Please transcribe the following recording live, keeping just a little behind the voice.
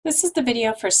This is the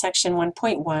video for section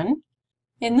 1.1.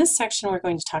 In this section, we're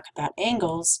going to talk about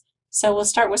angles, so we'll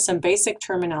start with some basic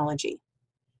terminology.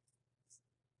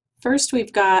 First,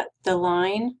 we've got the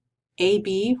line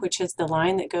AB, which is the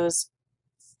line that goes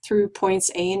through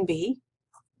points A and B.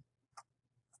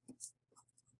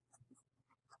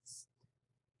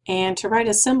 And to write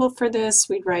a symbol for this,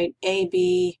 we'd write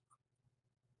AB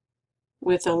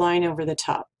with a line over the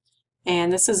top.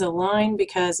 And this is a line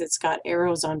because it's got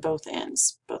arrows on both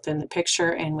ends, both in the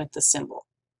picture and with the symbol.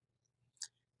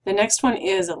 The next one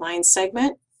is a line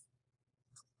segment.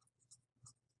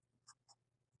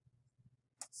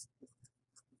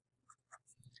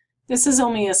 This is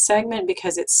only a segment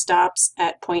because it stops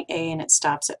at point A and it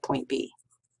stops at point B.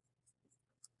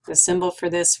 The symbol for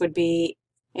this would be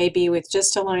AB with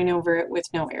just a line over it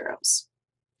with no arrows.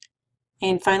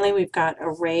 And finally, we've got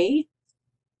a ray.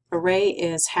 A ray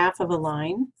is half of a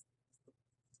line.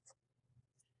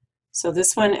 So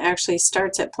this one actually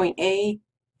starts at point A,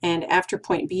 and after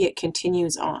point B it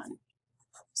continues on.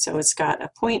 So it's got a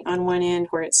point on one end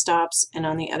where it stops, and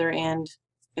on the other end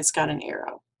it's got an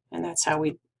arrow. And that's how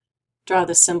we draw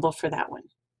the symbol for that one.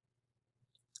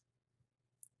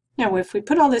 Now if we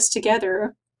put all this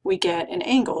together, we get an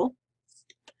angle.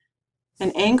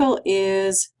 An angle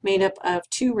is made up of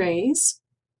two rays.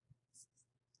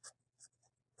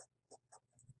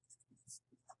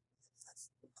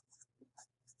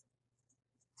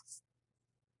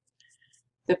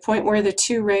 The point where the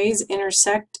two rays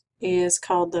intersect is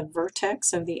called the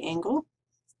vertex of the angle.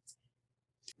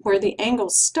 Where the angle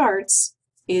starts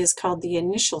is called the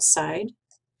initial side.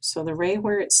 So the ray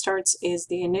where it starts is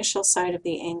the initial side of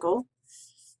the angle.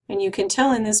 And you can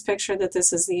tell in this picture that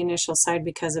this is the initial side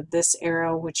because of this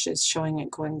arrow, which is showing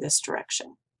it going this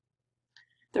direction.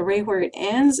 The ray where it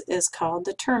ends is called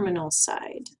the terminal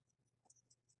side.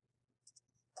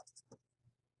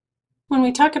 When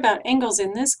we talk about angles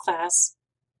in this class,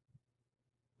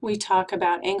 we talk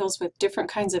about angles with different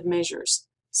kinds of measures.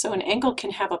 So an angle can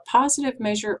have a positive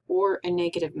measure or a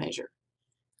negative measure.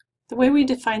 The way we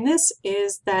define this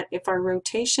is that if our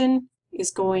rotation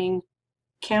is going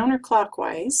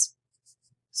counterclockwise,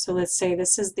 so let's say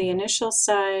this is the initial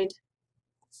side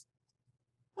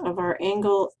of our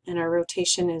angle and our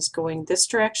rotation is going this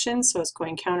direction, so it's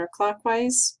going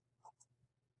counterclockwise,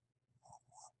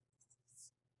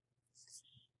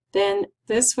 then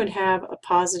this would have a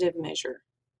positive measure.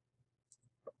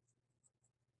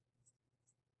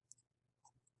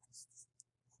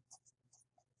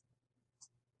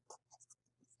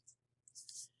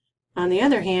 On the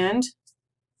other hand,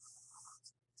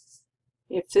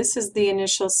 if this is the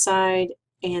initial side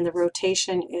and the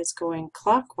rotation is going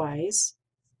clockwise,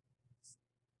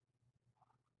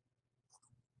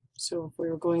 so if we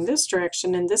were going this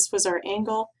direction and this was our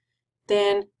angle,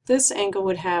 then this angle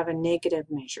would have a negative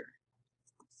measure.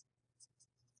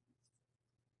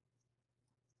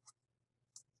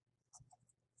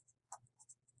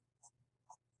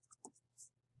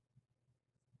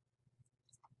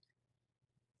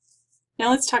 Now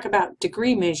let's talk about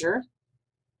degree measure.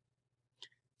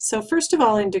 So first of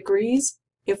all, in degrees,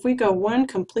 if we go one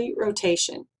complete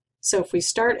rotation, so if we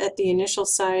start at the initial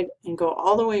side and go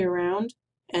all the way around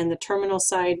and the terminal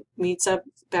side meets up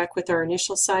back with our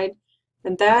initial side,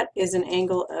 then that is an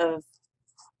angle of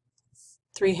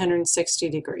 360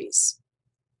 degrees.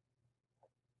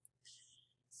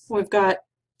 We've got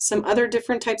some other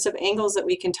different types of angles that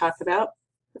we can talk about.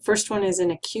 The first one is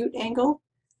an acute angle.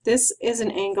 This is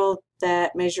an angle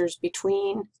that measures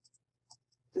between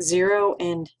 0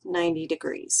 and 90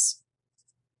 degrees.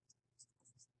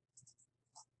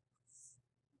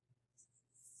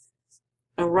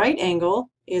 A right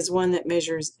angle is one that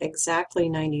measures exactly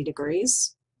 90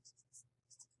 degrees.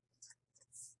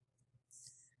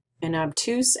 An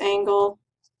obtuse angle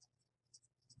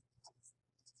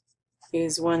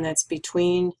is one that's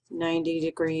between 90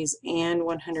 degrees and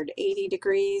 180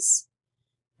 degrees.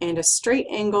 And a straight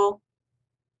angle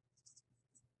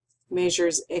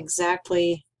measures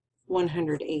exactly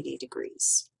 180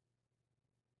 degrees.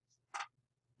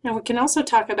 Now we can also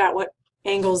talk about what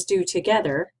angles do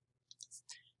together.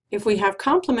 If we have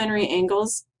complementary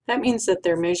angles, that means that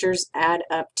their measures add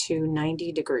up to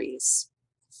 90 degrees.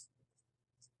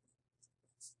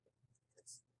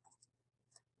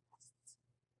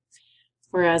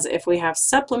 Whereas if we have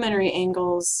supplementary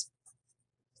angles,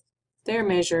 their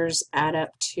measures add up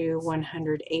to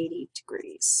 180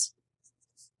 degrees.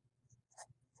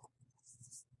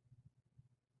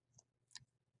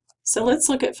 So let's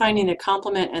look at finding the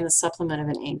complement and the supplement of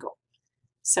an angle.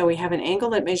 So we have an angle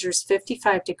that measures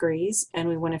 55 degrees, and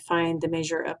we want to find the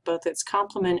measure of both its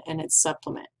complement and its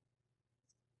supplement.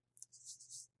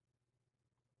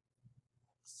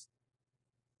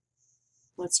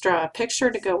 let's draw a picture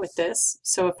to go with this.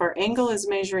 So if our angle is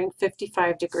measuring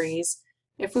 55 degrees,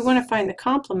 if we want to find the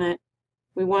complement,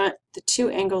 we want the two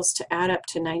angles to add up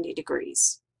to 90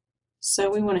 degrees. So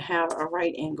we want to have a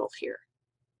right angle here.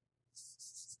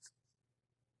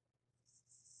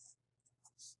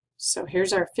 So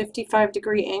here's our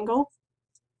 55-degree angle.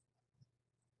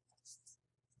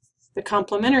 The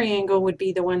complementary angle would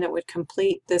be the one that would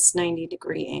complete this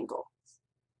 90-degree angle.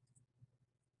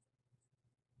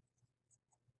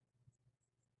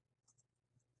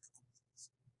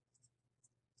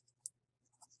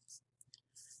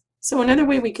 So another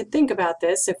way we could think about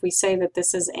this, if we say that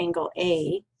this is angle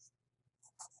A,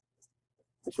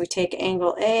 if we take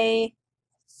angle A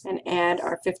and add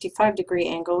our 55-degree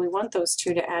angle, we want those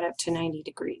two to add up to 90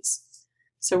 degrees.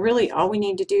 So really all we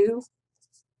need to do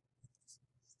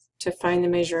to find the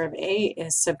measure of A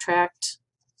is subtract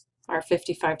our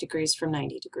 55 degrees from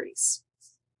 90 degrees.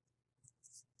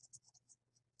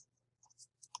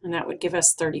 And that would give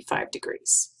us 35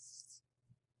 degrees.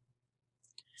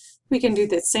 We can do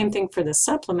the same thing for the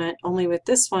supplement, only with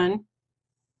this one,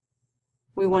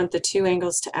 we want the two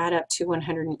angles to add up to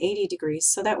 180 degrees,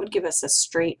 so that would give us a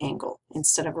straight angle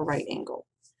instead of a right angle.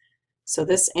 So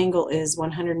this angle is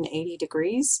 180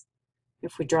 degrees.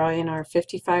 If we draw in our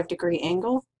 55-degree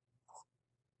angle,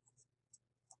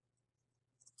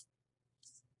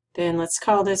 then let's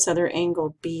call this other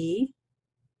angle B.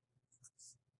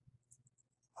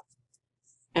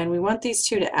 And we want these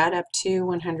two to add up to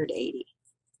 180.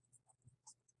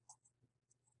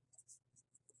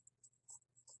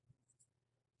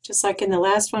 Just like in the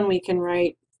last one, we can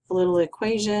write a little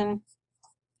equation,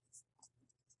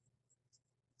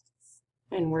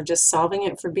 and we're just solving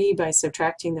it for B by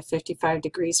subtracting the 55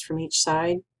 degrees from each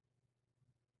side.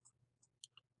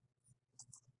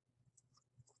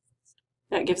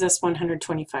 That gives us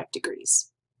 125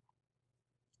 degrees.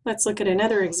 Let's look at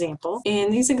another example.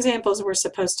 In these examples, we're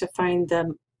supposed to find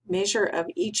the measure of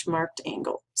each marked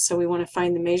angle. So we want to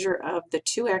find the measure of the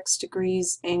 2x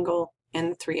degrees angle and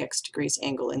the 3x degrees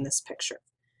angle in this picture.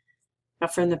 Now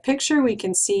from the picture, we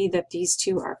can see that these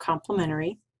two are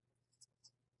complementary.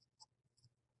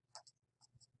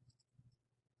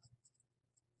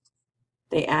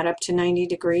 They add up to 90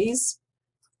 degrees.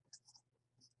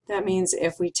 That means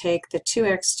if we take the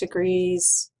 2x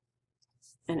degrees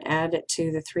and add it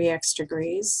to the 3x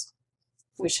degrees,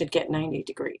 we should get 90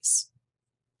 degrees.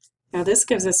 Now this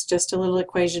gives us just a little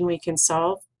equation we can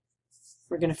solve.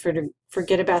 We're going to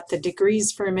forget about the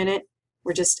degrees for a minute.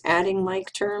 We're just adding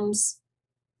like terms.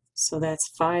 So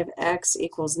that's 5x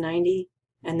equals 90.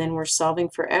 And then we're solving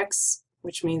for x,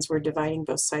 which means we're dividing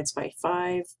both sides by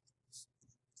 5.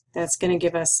 That's going to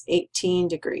give us 18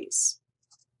 degrees.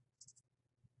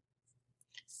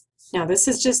 Now this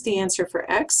is just the answer for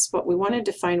x. What we wanted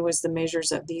to find was the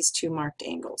measures of these two marked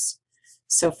angles.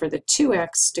 So for the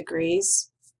 2x degrees,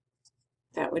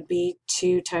 that would be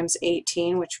 2 times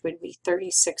 18, which would be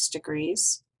 36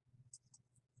 degrees.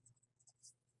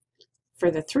 For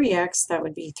the 3x, that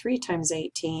would be 3 times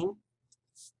 18,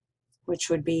 which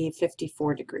would be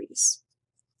 54 degrees.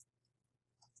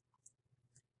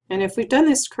 And if we've done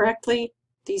this correctly,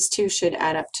 these two should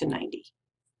add up to 90.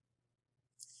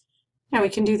 Now we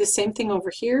can do the same thing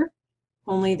over here,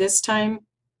 only this time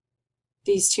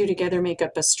these two together make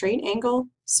up a straight angle,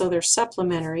 so they're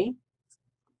supplementary.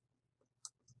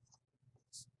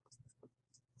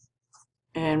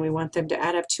 And we want them to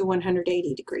add up to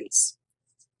 180 degrees.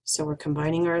 So we're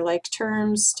combining our like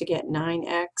terms to get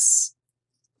 9x,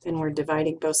 then we're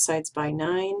dividing both sides by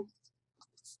 9,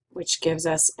 which gives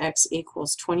us x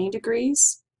equals 20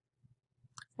 degrees.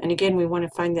 And again, we want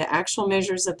to find the actual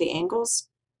measures of the angles.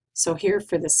 So here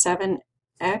for the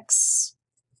 7x,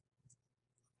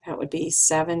 that would be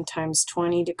 7 times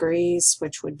 20 degrees,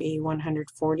 which would be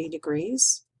 140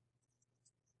 degrees.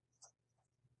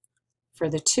 For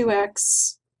the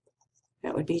 2x,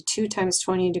 that would be 2 times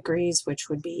 20 degrees, which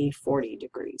would be 40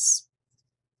 degrees.